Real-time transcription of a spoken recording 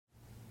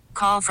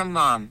Call from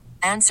mom.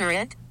 Answer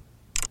it.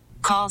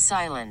 Call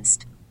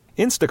silenced.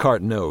 Instacart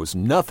knows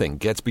nothing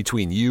gets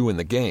between you and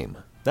the game.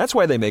 That's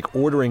why they make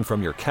ordering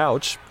from your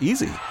couch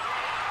easy.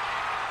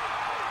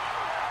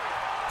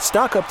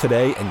 Stock up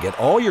today and get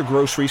all your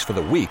groceries for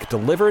the week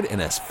delivered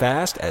in as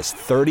fast as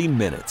 30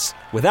 minutes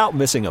without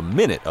missing a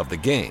minute of the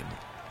game.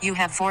 You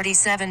have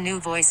 47 new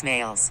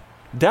voicemails.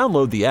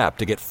 Download the app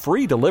to get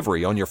free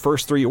delivery on your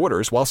first 3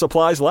 orders while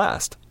supplies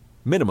last.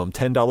 Minimum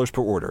 $10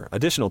 per order.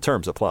 Additional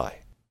terms apply.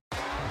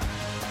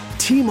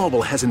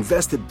 T-Mobile has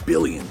invested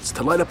billions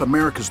to light up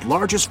America's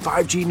largest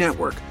 5G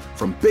network,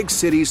 from big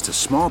cities to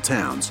small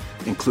towns,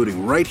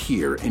 including right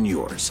here in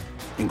yours.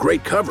 And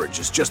great coverage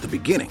is just the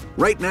beginning.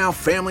 Right now,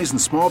 families and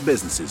small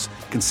businesses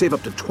can save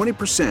up to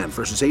 20%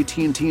 versus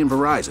AT&T and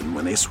Verizon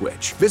when they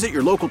switch. Visit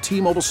your local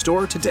T-Mobile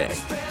store today.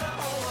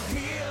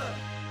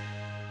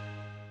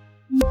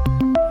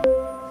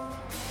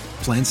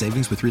 Plan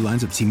savings with 3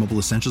 lines of T-Mobile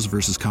Essentials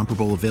versus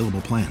comparable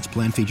available plans.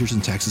 Plan features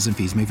and taxes and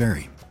fees may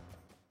vary.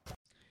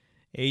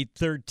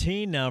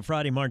 8:13 now,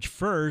 Friday, March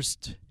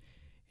 1st,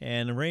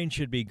 and the rain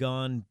should be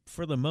gone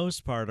for the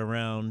most part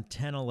around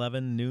 10,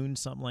 11, noon,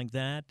 something like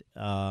that.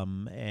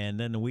 And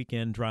then the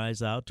weekend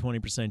dries out,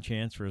 20%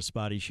 chance for a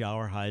spotty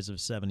shower, highs of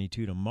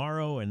 72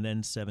 tomorrow, and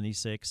then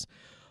 76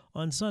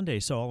 on Sunday.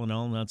 So all in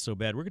all, not so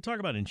bad. We're going to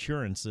talk about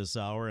insurance this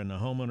hour and the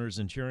homeowners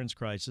insurance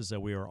crisis that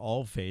we are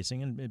all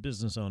facing, and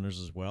business owners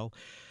as well.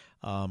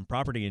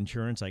 Property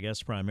insurance, I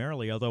guess,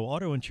 primarily, although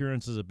auto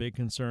insurance is a big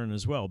concern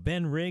as well.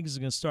 Ben Riggs is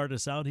going to start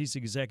us out. He's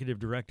Executive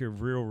Director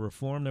of Rural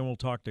Reform. Then we'll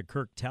talk to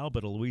Kirk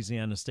Talbot, a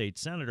Louisiana State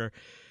Senator.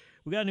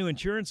 We got a new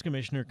insurance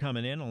commissioner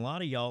coming in. A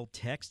lot of y'all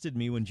texted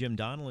me when Jim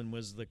Donelon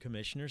was the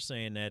commissioner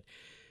saying that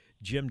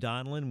Jim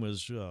Donelon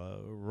was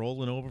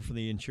rolling over for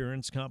the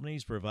insurance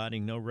companies,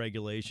 providing no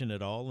regulation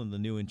at all. And the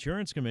new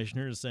insurance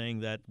commissioner is saying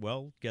that,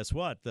 well, guess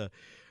what? The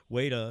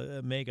way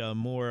to make a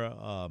more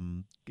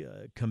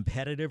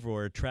competitive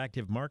or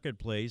attractive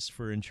marketplace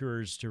for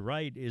insurers to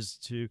write is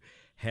to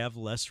have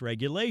less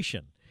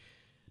regulation.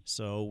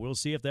 So we'll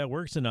see if that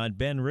works or not.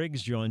 Ben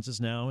Riggs joins us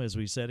now, as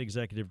we said,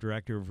 Executive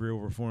Director of Rural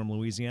Reform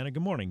Louisiana.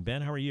 Good morning,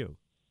 Ben. How are you?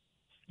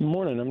 Good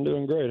morning. I'm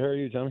doing great. How are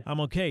you, Tommy? I'm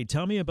okay.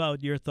 Tell me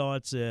about your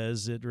thoughts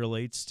as it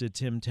relates to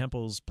Tim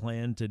Temple's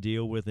plan to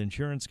deal with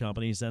insurance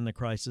companies and the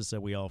crisis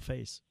that we all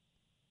face.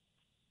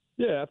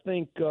 Yeah, I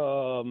think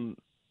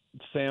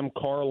Sam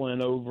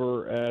Carlin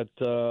over at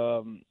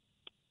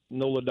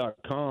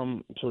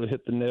NOLA.com sort of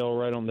hit the nail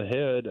right on the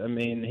head. I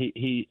mean,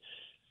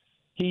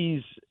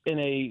 he's in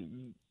a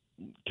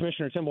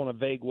Commissioner Temple in a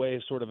vague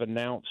way sort of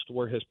announced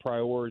where his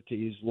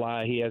priorities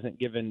lie. He hasn't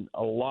given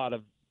a lot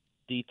of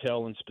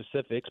detail and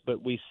specifics,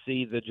 but we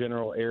see the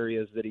general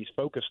areas that he's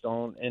focused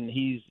on, and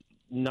he's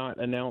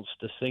not announced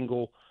a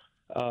single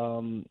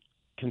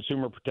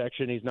consumer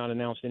protection. He's not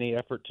announced any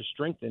effort to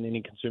strengthen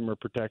any consumer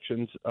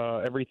protections.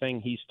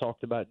 Everything he's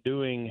talked about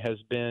doing has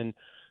been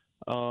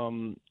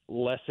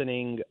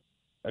lessening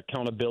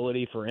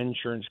accountability for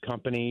insurance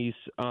companies,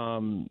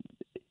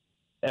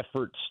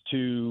 efforts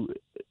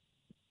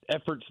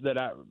that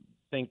I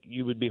think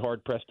you would be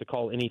hard-pressed to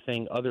call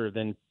anything other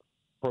than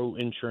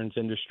pro-insurance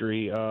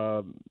industry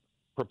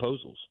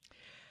proposals.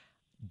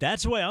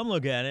 That's the way I'm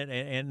looking at it.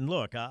 And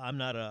look, I'm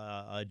not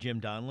a Jim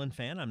Donelon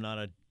fan. I'm not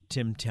a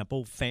Tim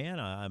Temple fan.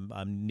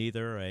 I'm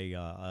neither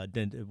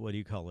what do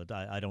you call it?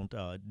 I don't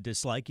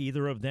dislike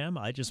either of them.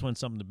 I just want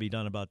something to be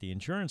done about the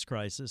insurance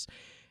crisis.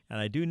 And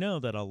I do know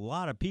that a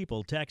lot of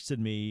people texted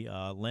me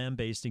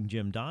lambasting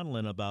Jim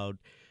Donelon about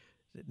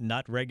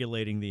not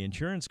regulating the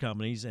insurance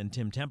companies, and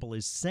Tim Temple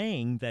is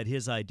saying that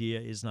his idea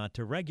is not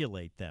to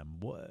regulate them.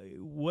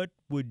 What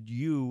would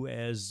you,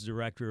 as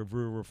Director of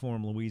Rural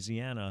Reform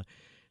Louisiana,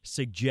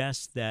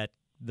 suggest that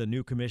the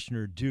new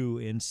commissioner do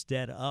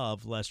instead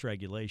of less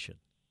regulation?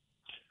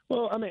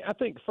 Well, I mean, I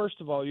think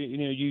first of all,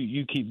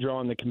 you keep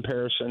drawing the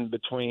comparison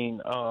between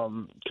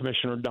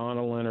Commissioner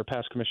Donelon or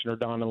past Commissioner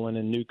Donelon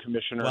and new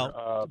Commissioner.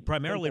 Well,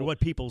 primarily Temple.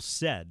 what people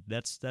said.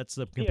 That's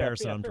the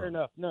comparison. Yeah, I'm fair drawing.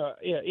 enough. No,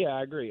 yeah,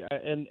 I agree.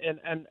 And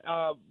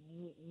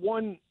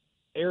one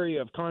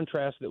area of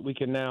contrast that we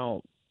can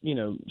now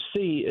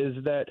see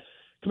is that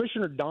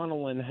Commissioner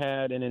Donelon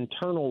had an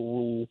internal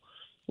rule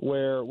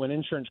where when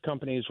insurance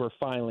companies were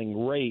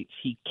filing rates,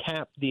 he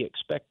capped the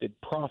expected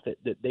profit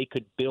that they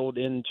could build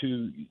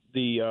into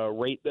the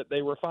rate that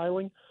they were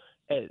filing.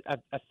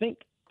 I think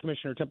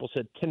Commissioner Temple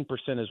said 10%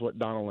 is what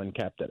Donelon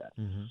capped it at.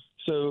 Mm-hmm.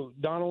 So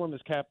Donelon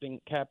is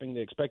capping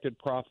the expected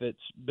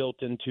profits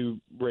built into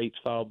rates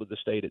filed with the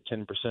state at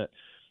 10%.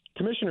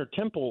 Commissioner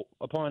Temple,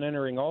 upon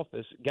entering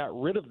office, got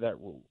rid of that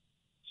rule.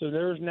 So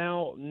there's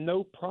now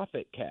no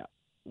profit cap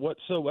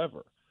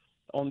whatsoever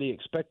on the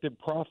expected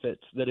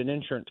profits that an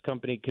insurance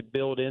company could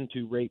build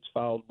into rates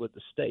filed with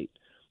the state.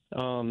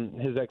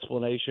 His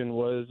explanation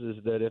was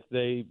that if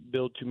they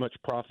build too much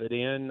profit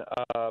in,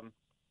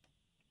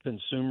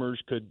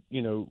 consumers could,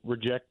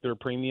 reject their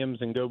premiums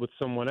and go with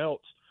someone else,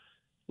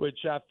 which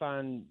I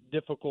find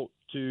difficult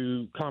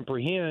to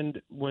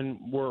comprehend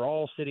when we're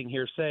all sitting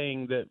here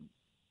saying that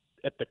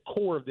at the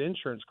core of the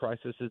insurance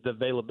crisis is the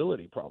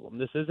availability problem.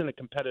 This isn't a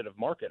competitive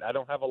market. I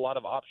don't have a lot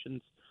of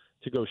options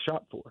to go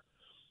shop for.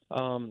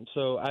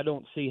 So I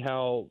don't see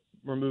how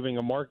removing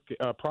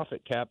a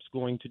profit cap is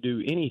going to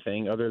do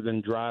anything other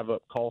than drive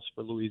up costs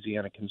for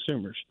Louisiana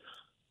consumers.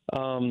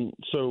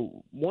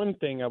 So one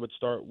thing I would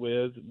start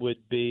with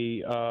would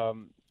be,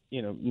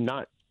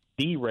 not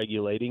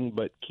deregulating,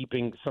 but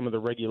keeping some of the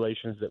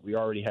regulations that we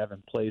already have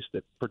in place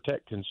that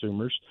protect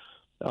consumers.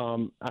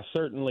 I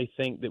certainly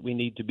think that we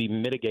need to be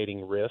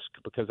mitigating risk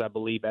because I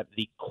believe at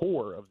the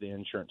core of the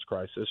insurance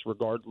crisis,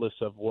 regardless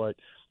of what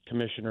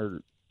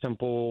Commissioner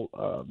Temple,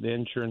 the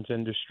insurance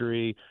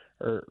industry,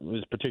 or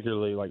was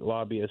particularly like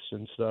lobbyists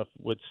and stuff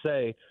would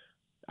say,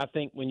 I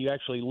think when you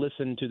actually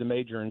listen to the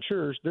major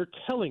insurers, they're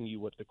telling you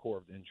what the core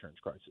of the insurance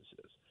crisis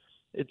is.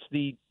 It's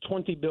the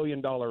 $20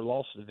 billion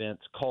loss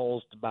events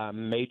caused by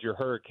major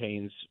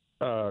hurricanes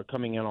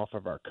coming in off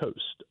of our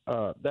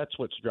coast. That's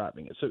what's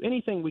driving it. So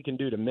anything we can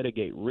do to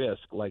mitigate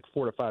risk, like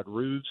fortified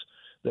roofs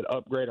that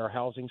upgrade our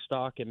housing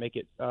stock and make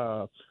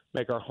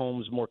our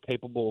homes more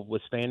capable of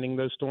withstanding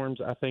those storms,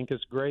 I think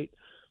is great.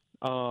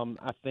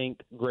 I think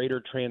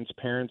greater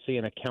transparency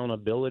and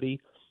accountability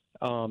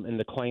in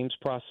the claims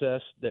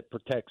process that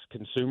protects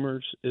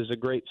consumers is a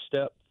great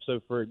step. So,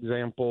 for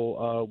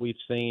example, we've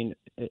seen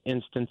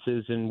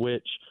instances in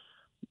which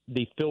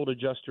the field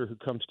adjuster who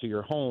comes to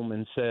your home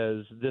and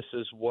says, this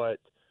is what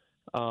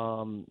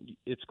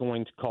it's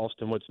going to cost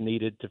and what's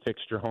needed to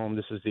fix your home,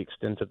 this is the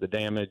extent of the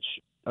damage,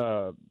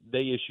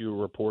 they issue a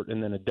report,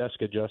 and then a desk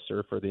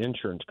adjuster for the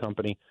insurance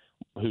company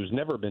who's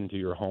never been to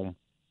your home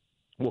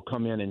will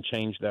come in and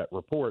change that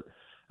report.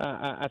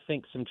 I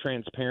think some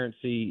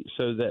transparency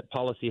so that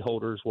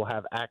policyholders will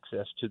have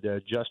access to the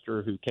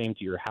adjuster who came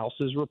to your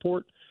house's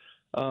report,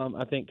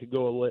 I think could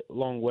go a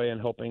long way in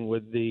helping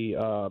with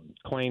the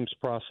claims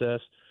process.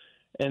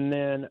 And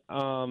then,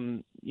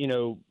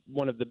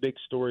 one of the big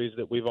stories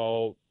that we've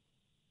all,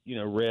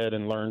 read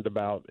and learned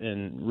about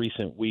in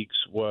recent weeks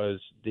was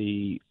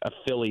the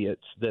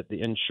affiliates that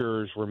the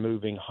insurers were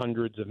moving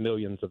hundreds of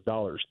millions of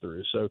dollars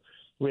through. So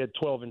we had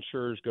 12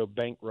 insurers go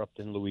bankrupt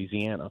in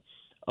Louisiana.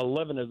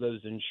 11 of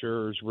those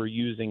insurers were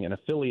using an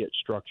affiliate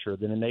structure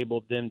that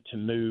enabled them to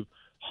move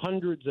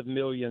hundreds of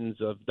millions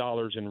of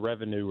dollars in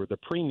revenue, or the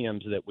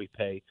premiums that we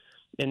pay,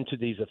 into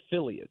these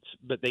affiliates.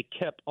 But they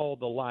kept all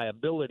the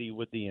liability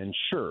with the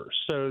insurer,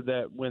 so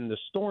that when the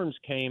storms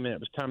came and it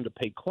was time to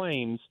pay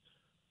claims,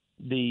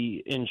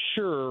 the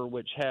insurer,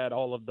 which had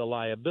all of the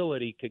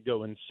liability, could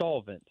go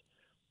insolvent.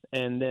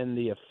 And then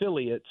the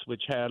affiliates,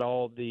 which had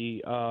all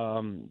the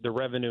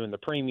revenue and the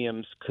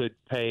premiums, could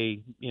pay,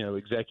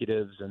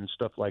 executives and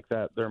stuff like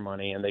that their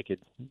money, and they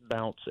could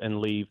bounce and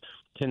leave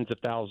tens of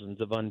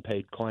thousands of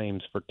unpaid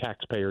claims for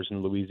taxpayers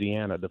in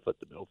Louisiana to foot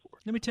the bill for.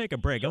 Let me take a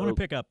break. I want to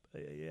pick up.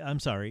 I'm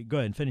sorry. Go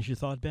ahead and finish your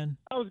thought, Ben.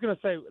 I was going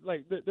to say,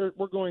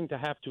 we're going to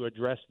have to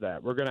address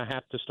that. We're going to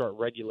have to start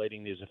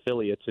regulating these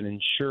affiliates and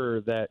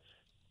ensure that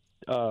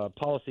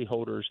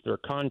policyholders, their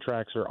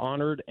contracts are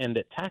honored, and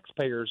that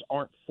taxpayers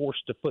aren't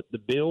forced to foot the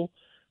bill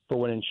for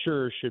what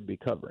insurers should be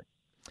covering.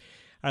 All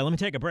right, let me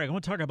take a break. I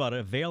want to talk about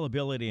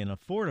availability and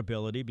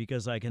affordability,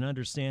 because I can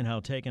understand how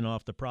taking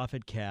off the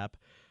profit cap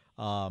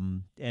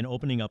and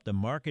opening up the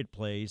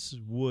marketplace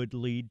would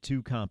lead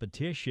to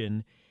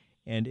competition,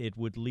 and it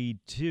would lead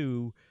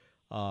to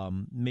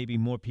maybe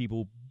more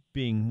people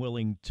being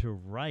willing to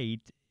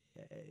write.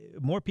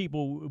 More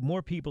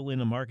people in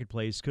the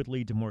marketplace could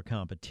lead to more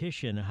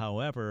competition.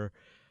 However,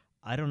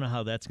 I don't know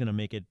how that's going to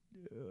make it.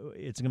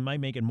 It might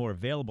make it more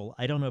available.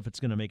 I don't know if it's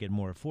going to make it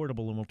more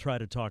affordable, and we'll try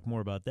to talk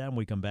more about that when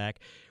we come back.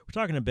 We're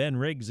talking to Ben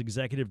Riggs,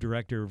 Executive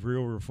Director of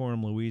Real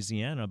Reform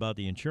Louisiana, about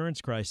the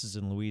insurance crisis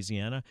in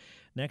Louisiana.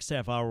 Next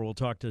half hour, we'll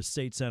talk to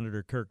State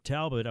Senator Kirk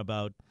Talbot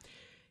about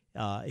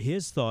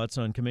his thoughts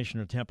on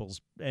Commissioner Temple's,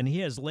 and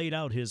he has laid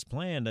out his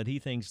plan that he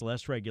thinks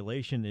less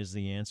regulation is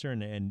the answer,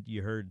 and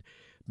you heard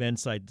Ben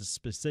cite the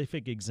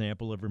specific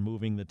example of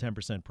removing the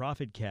 10%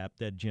 profit cap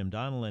that Jim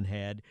Donilon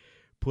had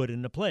put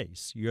into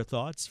place. Your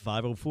thoughts?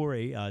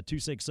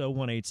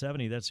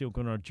 504-260-1870. That's the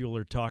Oakland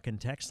Jeweler Talk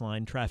and Text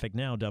line. Traffic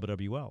now,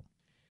 WWL.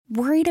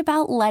 Worried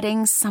about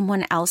letting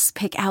someone else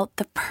pick out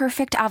the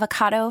perfect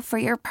avocado for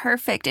your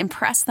perfect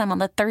impress them on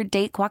the third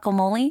date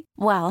guacamole?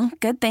 Well,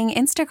 good thing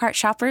Instacart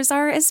shoppers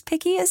are as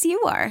picky as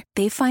you are.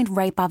 They find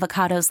ripe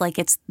avocados like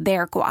it's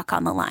their guac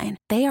on the line.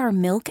 They are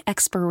milk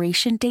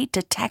expiration date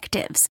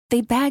detectives.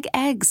 They bag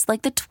eggs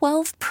like the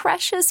 12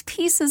 precious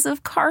pieces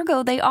of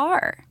cargo they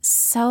are.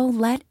 So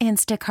let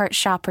Instacart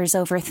shoppers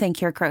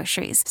overthink your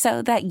groceries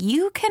so that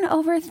you can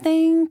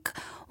overthink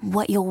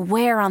what you'll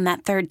wear on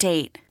that third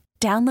date.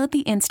 Download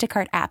the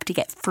Instacart app to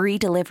get free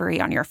delivery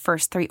on your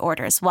first 3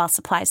 orders while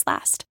supplies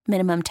last.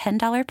 Minimum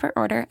 $10 per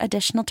order.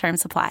 Additional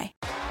terms apply.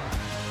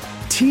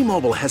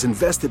 T-Mobile has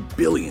invested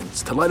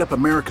billions to light up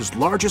America's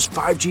largest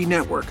 5G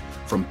network,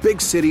 from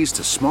big cities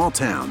to small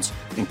towns,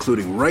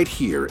 including right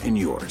here in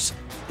yours.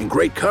 And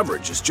great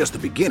coverage is just the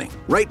beginning.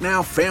 Right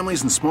now,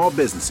 families and small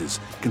businesses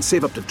can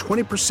save up to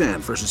 20%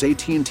 versus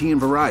AT&T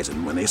and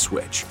Verizon when they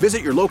switch.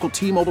 Visit your local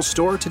T-Mobile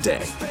store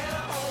today.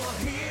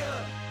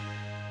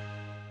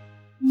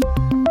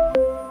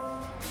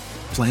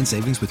 Plan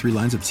savings with 3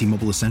 lines of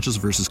T-Mobile Essentials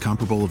versus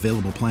comparable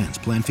available plans.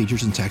 Plan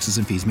features and taxes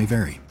and fees may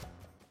vary.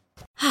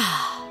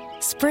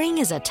 Spring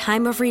is a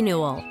time of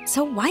renewal,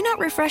 so why not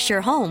refresh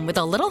your home with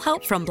a little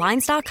help from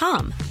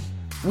Blinds.com?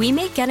 We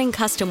make getting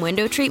custom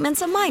window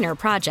treatments a minor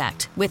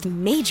project with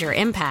major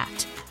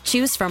impact.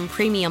 Choose from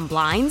premium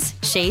blinds,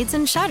 shades,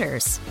 and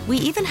shutters. We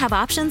even have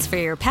options for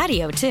your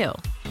patio, too.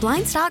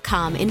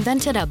 Blinds.com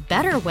invented a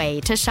better way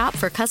to shop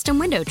for custom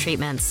window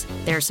treatments.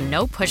 There's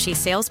no pushy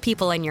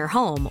salespeople in your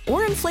home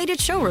or inflated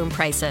showroom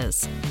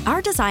prices.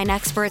 Our design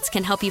experts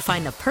can help you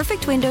find the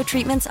perfect window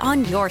treatments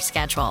on your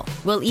schedule.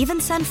 We'll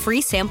even send free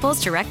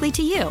samples directly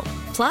to you.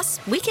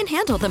 Plus, we can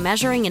handle the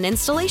measuring and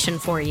installation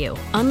for you.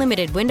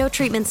 Unlimited window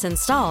treatments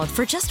installed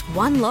for just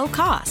one low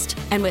cost.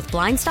 And with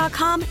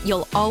Blinds.com,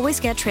 you'll always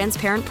get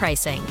transparent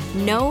pricing.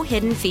 No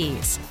hidden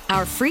fees.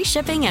 Our free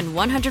shipping and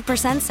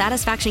 100%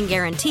 satisfaction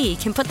guarantee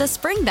can put the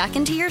spring back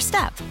into your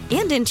step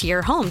and into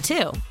your home,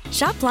 too.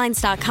 Shop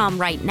Blinds.com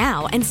right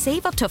now and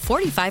save up to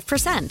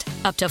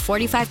 45%. Up to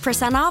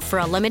 45% off for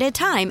a limited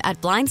time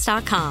at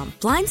Blinds.com.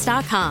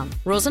 Blinds.com.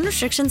 Rules and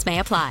restrictions may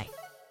apply.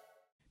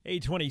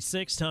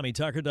 826, Tommy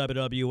Tucker,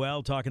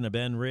 WWL, talking to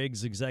Ben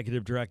Riggs,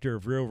 Executive Director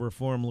of Real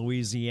Reform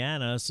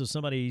Louisiana. So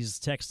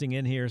somebody's texting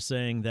in here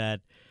saying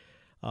that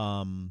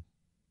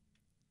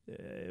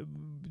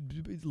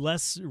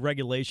less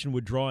regulation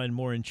would draw in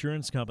more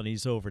insurance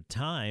companies over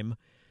time,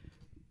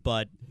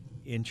 but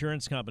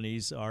insurance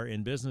companies are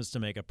in business to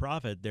make a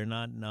profit. They're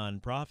not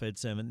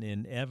nonprofits, and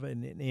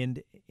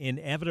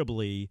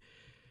inevitably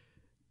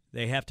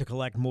they have to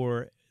collect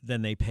more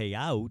than they pay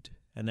out,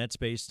 and that's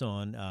based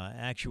on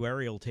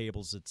actuarial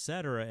tables, et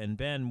cetera. And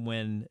Ben,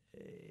 when,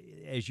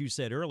 as you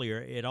said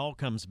earlier, it all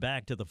comes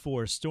back to the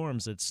 4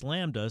 storms that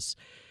slammed us.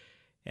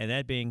 And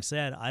that being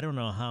said, I don't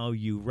know how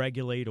you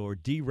regulate or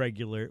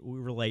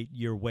deregulate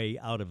your way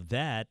out of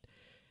that.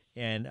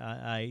 And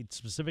I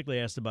specifically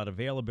asked about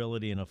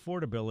availability and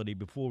affordability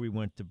before we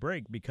went to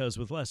break, because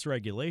with less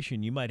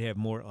regulation, you might have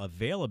more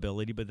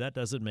availability, but that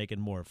doesn't make it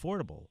more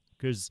affordable,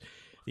 because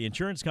the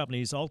insurance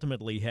companies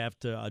ultimately have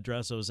to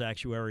address those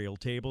actuarial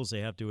tables.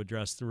 They have to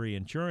address the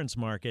reinsurance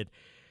market.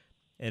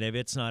 And if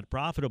it's not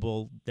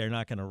profitable, they're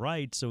not going to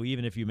write. So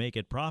even if you make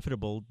it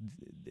profitable,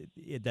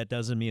 that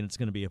doesn't mean it's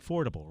going to be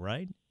affordable,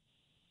 right?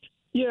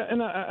 Yeah,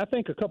 and I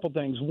think a couple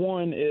things.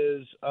 One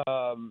is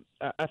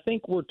I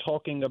think we're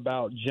talking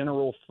about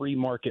general free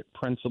market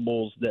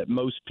principles that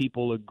most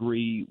people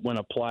agree, when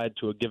applied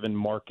to a given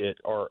market,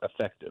 are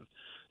effective.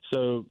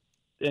 So,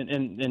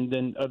 and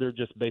then other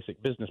just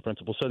basic business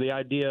principles. So the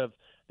idea of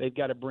they've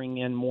got to bring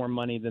in more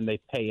money than they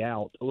pay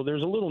out. Well,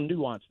 there's a little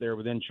nuance there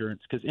with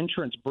insurance, because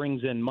insurance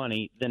brings in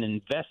money, then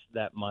invests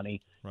that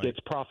money, right, gets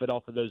profit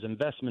off of those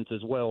investments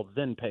as well,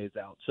 then pays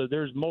out. So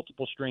there's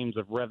multiple streams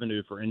of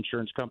revenue for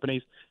insurance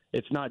companies.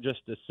 It's not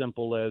just as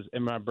simple as,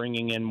 am I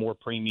bringing in more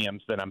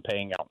premiums than I'm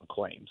paying out in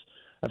claims?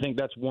 I think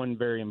that's one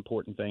very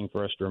important thing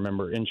for us to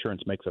remember.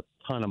 Insurance makes a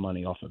ton of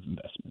money off of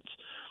investments.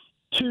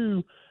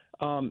 2,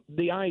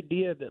 the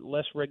idea that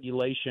less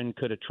regulation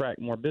could attract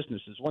more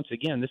businesses. Once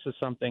again, this is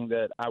something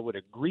that I would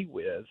agree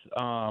with, as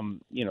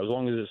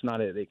long as it's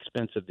not at the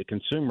expense of the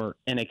consumer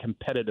in a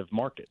competitive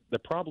market. The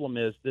problem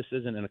is this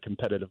isn't in a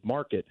competitive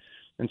market,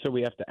 and so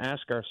we have to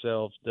ask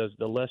ourselves, does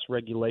the less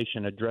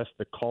regulation address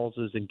the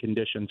causes and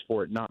conditions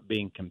for it not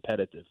being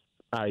competitive,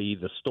 i.e.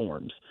 the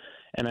storms?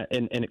 And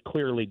it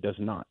clearly does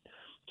not.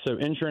 So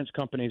insurance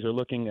companies are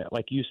looking at,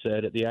 like you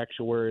said, at the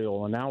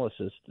actuarial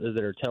analysis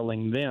that are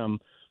telling them,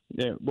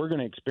 we're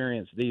going to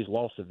experience these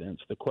loss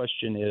events. The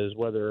question is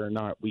whether or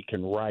not we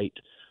can write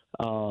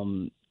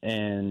and,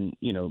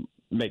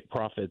 make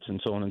profits and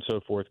so on and so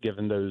forth,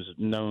 given those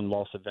known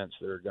loss events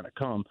that are going to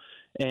come.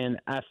 And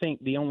I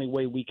think the only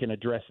way we can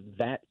address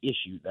that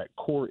issue, that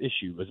core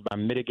issue, is by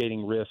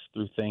mitigating risk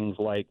through things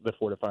like the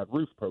Fortified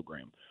Roof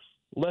Program.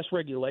 Less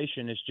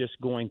regulation is just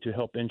going to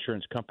help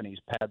insurance companies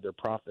pad their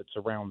profits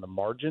around the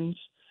margins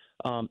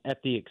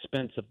at the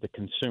expense of the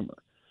consumer.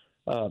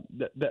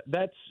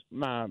 That's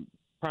my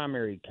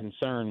primary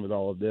concern with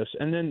all of this.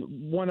 And then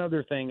one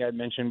other thing I'd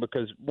mention,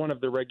 because one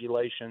of the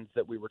regulations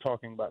that we were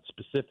talking about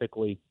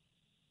specifically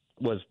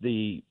was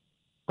the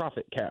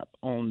profit cap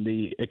on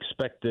the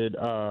expected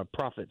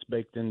profits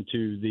baked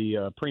into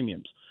the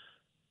premiums.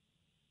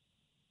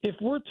 If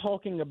we're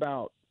talking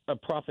about a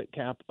profit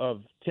cap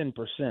of 10%,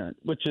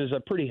 which is a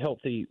pretty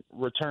healthy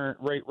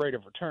rate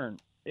of return,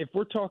 if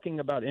we're talking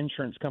about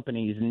insurance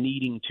companies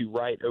needing to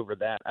write over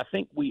that, I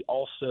think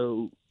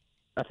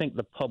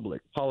the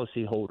public,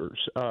 policyholders,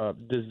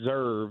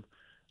 deserve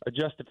a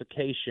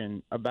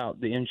justification about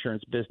the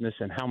insurance business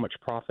and how much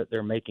profit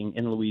they're making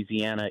in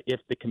Louisiana if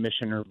the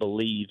commissioner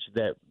believes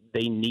that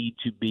they need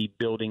to be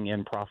building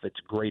in profits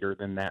greater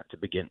than that to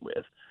begin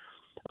with.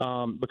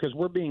 Because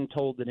we're being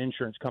told that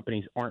insurance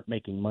companies aren't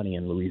making money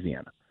in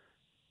Louisiana.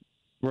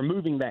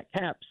 Removing that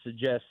cap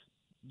suggests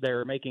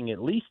they're making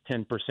at least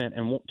 10%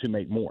 and want to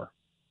make more.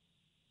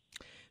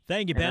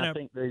 Thank you, Ben. And I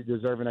think they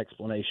deserve an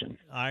explanation.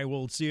 I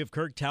will see if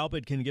Kirk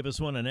Talbot can give us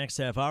one the next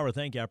half hour.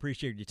 Thank you. I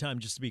appreciate your time.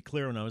 Just to be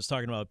clear, when I was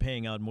talking about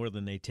paying out more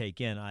than they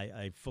take in,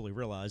 I fully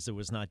realized it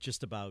was not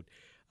just about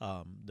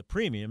the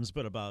premiums,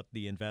 but about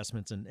the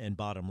investments and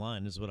bottom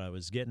line is what I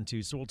was getting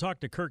to. So we'll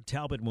talk to Kirk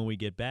Talbot when we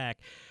get back.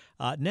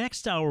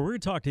 Next hour, we're going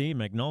to talk to Ian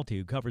McNulty,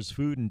 who covers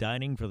food and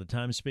dining for the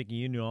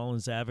Times-Picayune New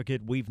Orleans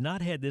Advocate. We've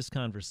not had this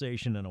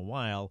conversation in a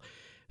while,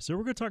 so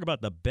we're going to talk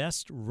about the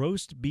best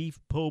roast beef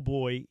po'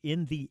 boy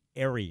in the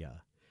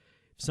area.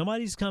 If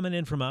somebody's coming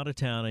in from out of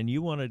town and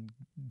you want to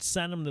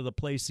send them to the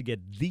place to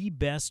get the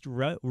best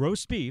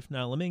roast beef,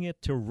 now limiting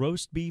it to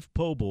roast beef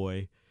po'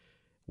 boy,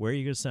 where are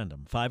you going to send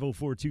them?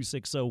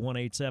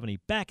 504-260-1870.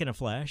 Back in a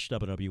flash,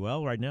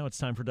 WWL. Right now, it's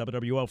time for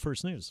WWL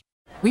First News.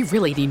 We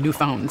really need new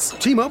phones.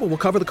 T-Mobile will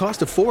cover the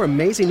cost of 4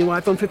 amazing new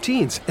iPhone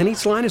 15s, and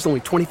each line is only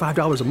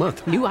 $25 a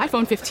month. New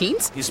iPhone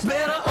 15s? It's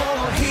better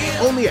over here.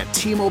 Only at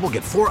T-Mobile,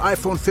 get 4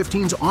 iPhone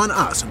 15s on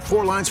us and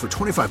 4 lines for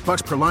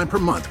 $25 per line per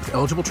month with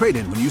eligible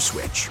trade-in when you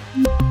switch.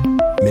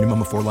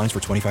 Minimum of 4 lines for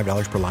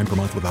 $25 per line per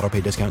month with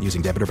autopay discount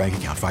using debit or bank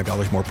account.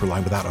 $5 more per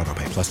line without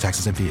autopay, plus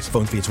taxes and fees.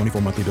 Phone fee at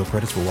 24 monthly bill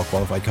credits for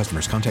well-qualified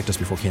customers. Contact us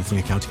before canceling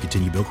account to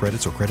continue bill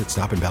credits or credit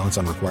stop and balance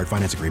on required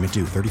finance agreement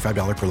due.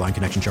 $35 per line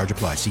connection charge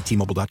applies. See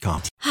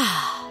T-Mobile.com.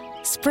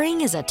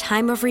 Spring is a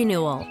time of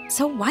renewal,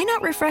 so why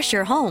not refresh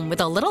your home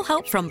with a little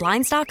help from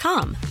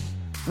Blinds.com?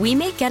 We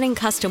make getting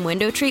custom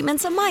window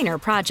treatments a minor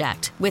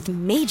project with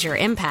major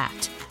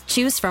impact.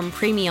 Choose from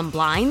premium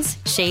blinds,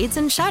 shades,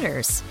 and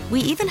shutters.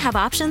 We even have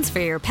options for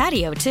your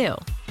patio, too.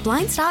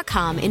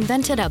 Blinds.com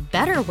invented a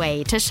better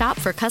way to shop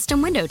for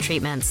custom window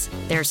treatments.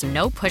 There's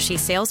no pushy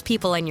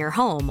salespeople in your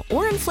home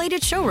or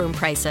inflated showroom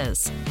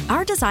prices.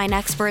 Our design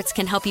experts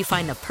can help you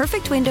find the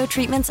perfect window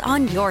treatments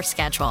on your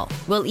schedule.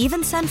 We'll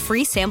even send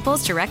free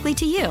samples directly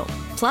to you.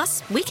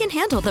 Plus, we can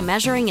handle the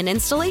measuring and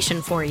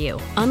installation for you.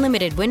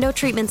 Unlimited window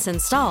treatments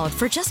installed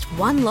for just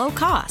one low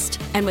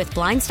cost. And with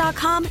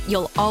Blinds.com,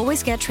 you'll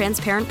always get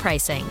transparent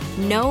pricing.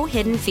 No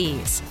hidden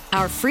fees.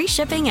 Our free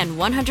shipping and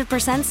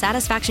 100%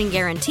 satisfaction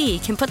guarantee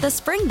can put the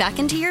spring back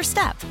into your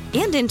step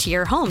and into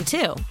your home,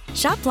 too.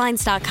 Shop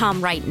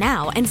Blinds.com right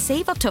now and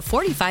save up to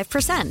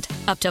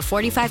 45%. Up to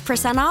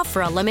 45% off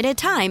for a limited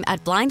time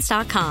at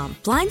Blinds.com.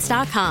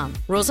 Blinds.com.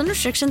 Rules and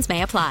restrictions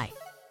may apply.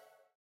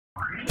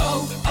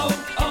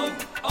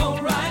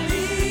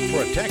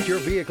 Protect your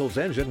vehicle's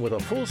engine with a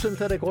full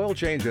synthetic oil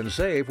change and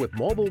save with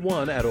Mobil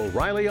 1 at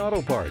O'Reilly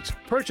Auto Parts.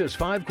 Purchase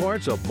 5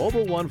 quarts of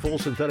Mobil 1 full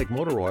synthetic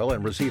motor oil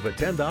and receive a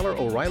 $10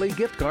 O'Reilly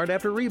gift card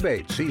after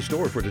rebate. See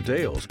store for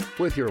details.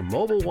 With your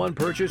Mobil 1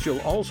 purchase,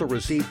 you'll also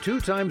receive 2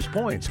 times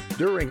points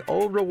during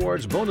O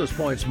Rewards Bonus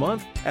Points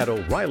Month at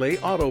O'Reilly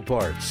Auto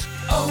Parts.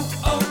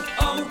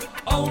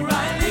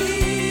 O'Reilly.